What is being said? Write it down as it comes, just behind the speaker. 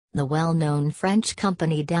The well-known French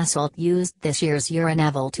company Dassault used this year's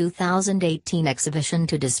Euronaval 2018 exhibition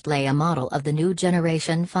to display a model of the new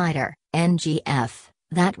generation fighter, NGF,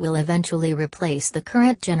 that will eventually replace the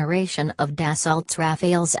current generation of Dassault's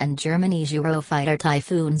Rafales and Germany's Eurofighter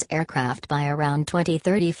Typhoons aircraft by around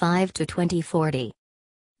 2035 to 2040.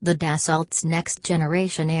 The Dassault's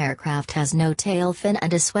next-generation aircraft has no tail fin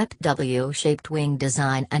and a swept W-shaped wing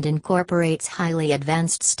design and incorporates highly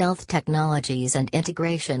advanced stealth technologies and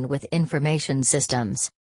integration with information systems.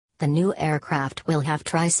 The new aircraft will have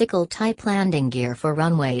tricycle-type landing gear for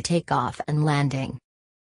runway takeoff and landing.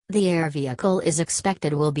 The air vehicle is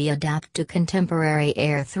expected will be adapted to contemporary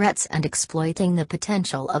air threats and exploiting the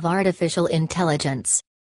potential of artificial intelligence.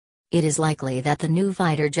 It is likely that the new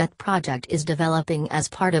fighter jet project is developing as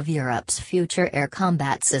part of Europe's Future Air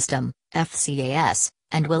Combat System, FCAS,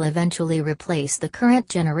 and will eventually replace the current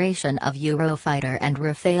generation of Eurofighter and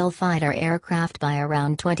Rafale fighter aircraft by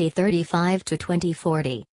around 2035 to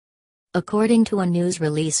 2040. According to a news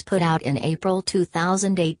release put out in April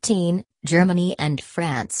 2018, Germany and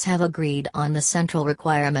France have agreed on the central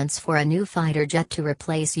requirements for a new fighter jet to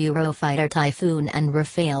replace Eurofighter Typhoon and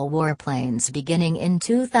Rafale warplanes beginning in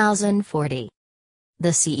 2040. The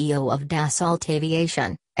CEO of Dassault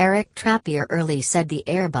Aviation, Eric Trappier, early said the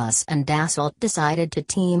Airbus and Dassault decided to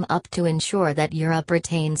team up to ensure that Europe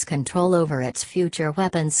retains control over its future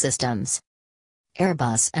weapons systems.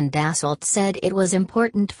 Airbus and Dassault said it was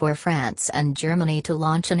important for France and Germany to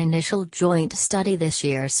launch an initial joint study this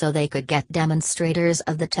year so they could get demonstrators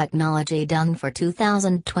of the technology done for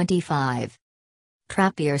 2025.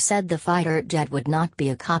 Trappier said the fighter jet would not be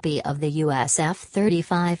a copy of the US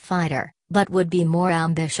F-35 fighter, but would be more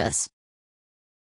ambitious.